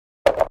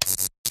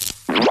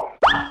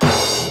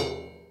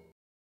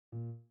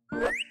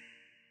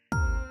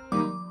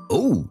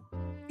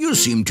You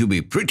seem to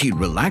be pretty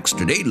relaxed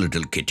today,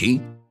 little kitty.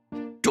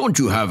 Don't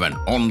you have an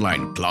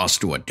online class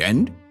to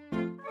attend?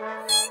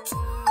 It's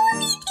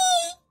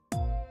holiday!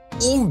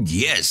 Oh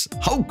yes,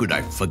 how could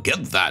I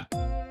forget that?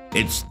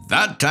 It's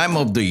that time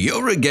of the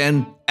year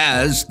again,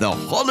 as the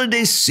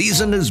holiday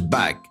season is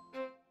back.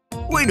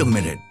 Wait a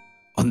minute,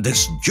 on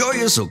this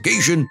joyous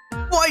occasion,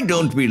 why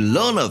don't we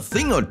learn a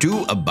thing or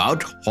two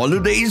about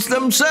holidays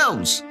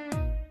themselves?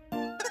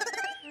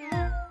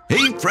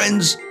 Hey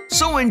friends,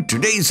 so in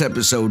today's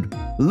episode,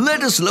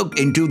 let us look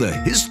into the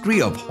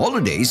history of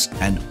holidays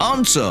and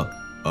answer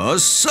a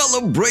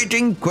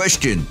celebrating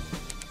question.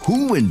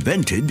 Who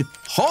invented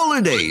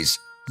holidays?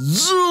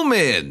 Zoom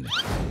in!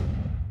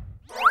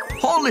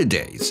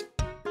 Holidays.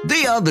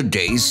 They are the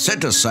days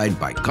set aside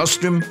by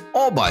custom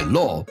or by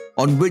law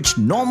on which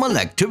normal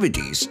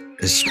activities,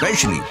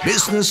 especially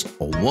business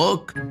or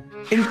work,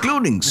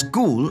 including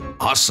school,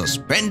 are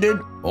suspended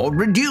or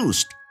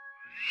reduced.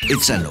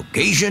 It's an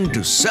occasion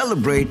to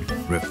celebrate,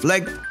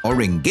 reflect,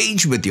 or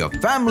engage with your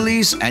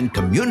families and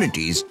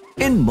communities,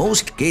 in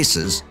most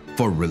cases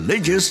for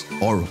religious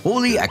or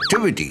holy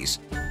activities,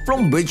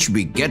 from which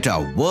we get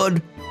our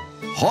word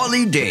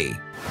holiday.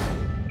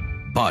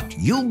 But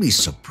you'll be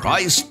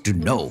surprised to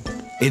know,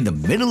 in the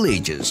Middle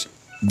Ages,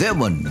 there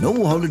were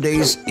no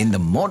holidays in the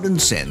modern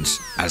sense,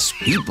 as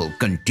people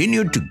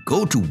continued to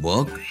go to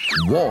work,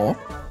 war,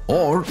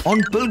 or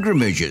on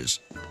pilgrimages.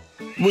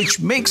 Which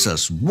makes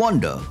us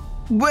wonder,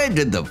 where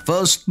did the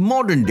first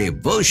modern-day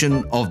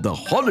version of the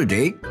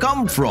holiday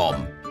come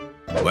from?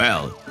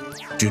 Well,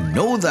 to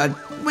know that,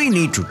 we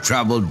need to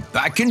travel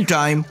back in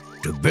time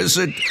to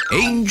visit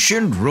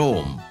ancient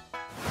Rome.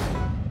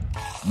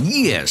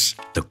 Yes,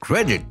 the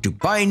credit to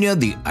pioneer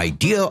the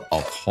idea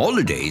of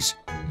holidays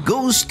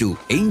goes to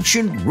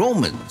ancient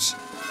Romans.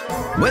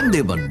 When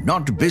they were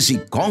not busy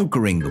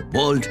conquering the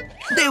world,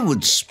 they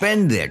would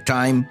spend their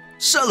time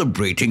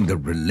celebrating the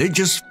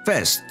religious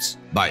feasts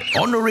by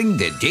honoring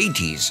their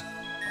deities,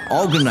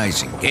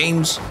 organizing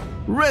games,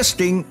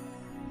 resting,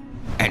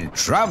 and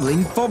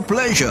traveling for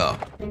pleasure.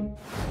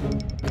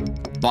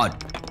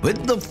 But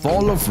with the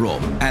fall of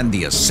Rome and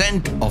the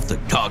ascent of the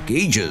Dark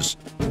Ages,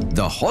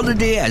 the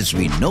holiday as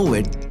we know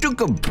it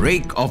took a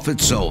break of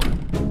its own.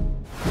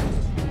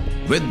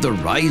 With the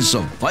rise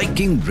of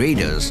Viking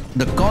raiders,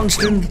 the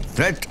constant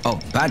threat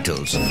of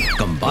battles,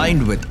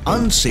 combined with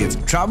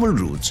unsafe travel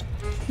routes,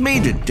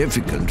 made it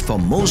difficult for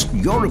most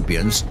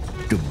Europeans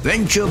to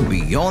venture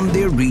beyond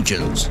their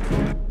regions.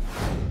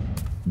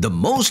 The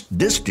most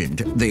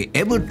distant they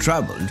ever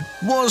traveled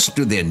was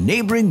to their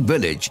neighboring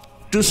village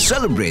to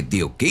celebrate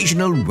the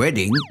occasional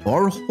wedding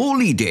or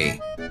holy day.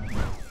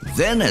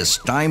 Then as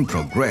time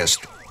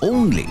progressed,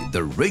 only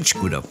the rich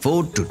could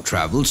afford to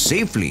travel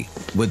safely,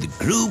 with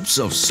groups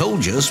of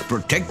soldiers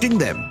protecting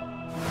them.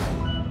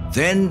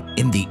 Then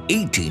in the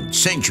 18th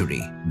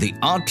century, the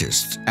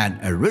artists and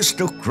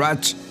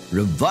aristocrats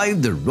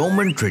revived the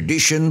Roman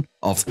tradition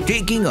of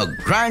taking a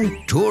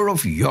grand tour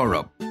of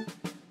Europe.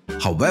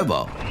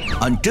 However,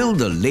 until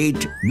the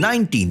late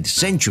 19th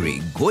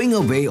century, going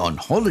away on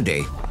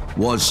holiday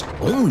was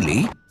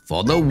only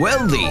for the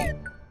wealthy.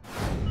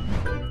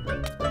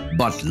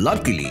 But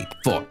luckily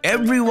for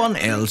everyone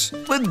else,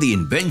 with the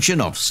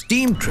invention of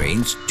steam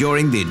trains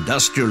during the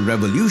Industrial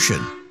Revolution,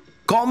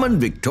 common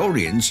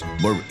Victorians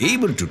were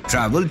able to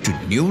travel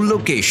to new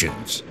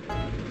locations.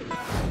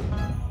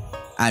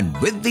 And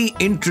with the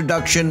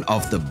introduction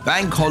of the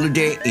bank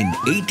holiday in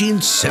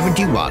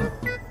 1871,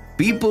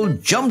 people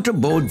jumped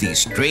aboard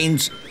these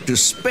trains to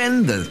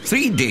spend the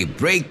 3-day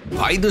break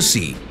by the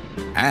sea,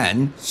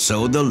 and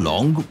so the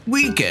long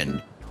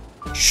weekend.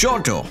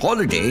 Shorter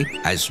holiday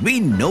as we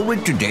know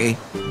it today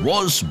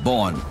was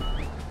born.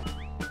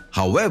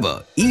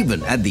 However,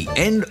 even at the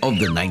end of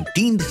the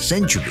 19th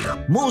century,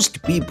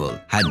 most people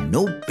had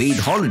no paid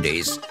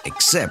holidays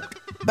except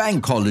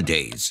bank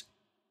holidays.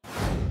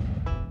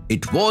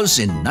 It was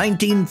in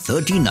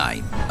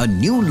 1939, a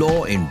new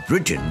law in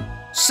Britain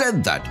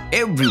said that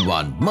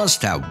everyone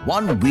must have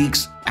 1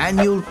 week's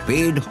annual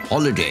paid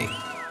holiday,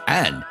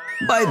 and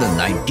by the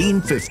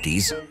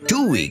 1950s,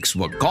 2 weeks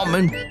were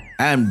common,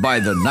 and by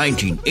the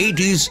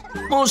 1980s,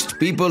 most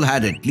people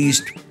had at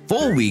least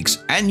 4 weeks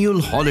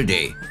annual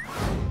holiday.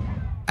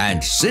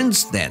 And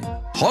since then,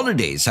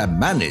 holidays have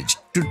managed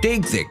to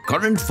take their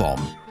current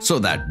form so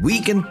that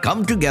we can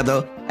come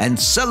together and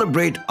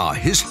celebrate our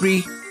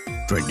history,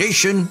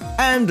 tradition,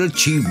 and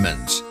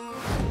achievements.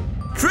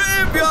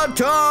 Trivia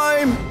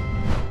time!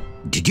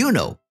 Did you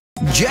know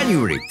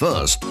January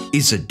 1st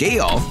is a day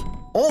off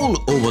all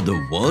over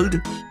the world?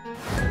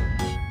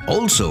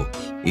 Also,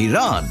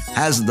 Iran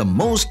has the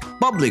most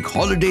public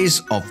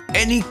holidays of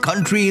any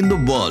country in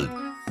the world,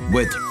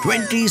 with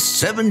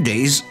 27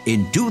 days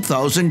in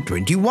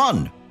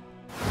 2021.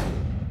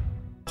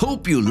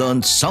 Hope you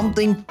learned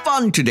something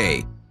fun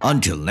today.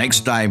 Until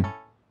next time,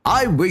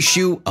 I wish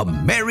you a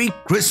Merry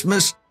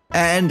Christmas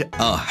and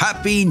a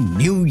Happy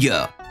New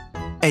Year.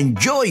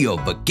 Enjoy your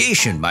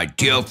vacation, my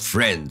dear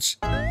friends.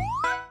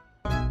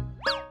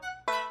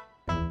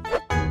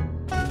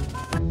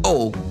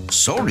 Oh,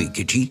 sorry,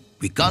 Kitty.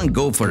 we can't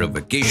go for a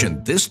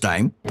vacation this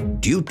time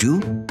due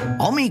to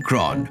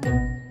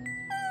Omicron.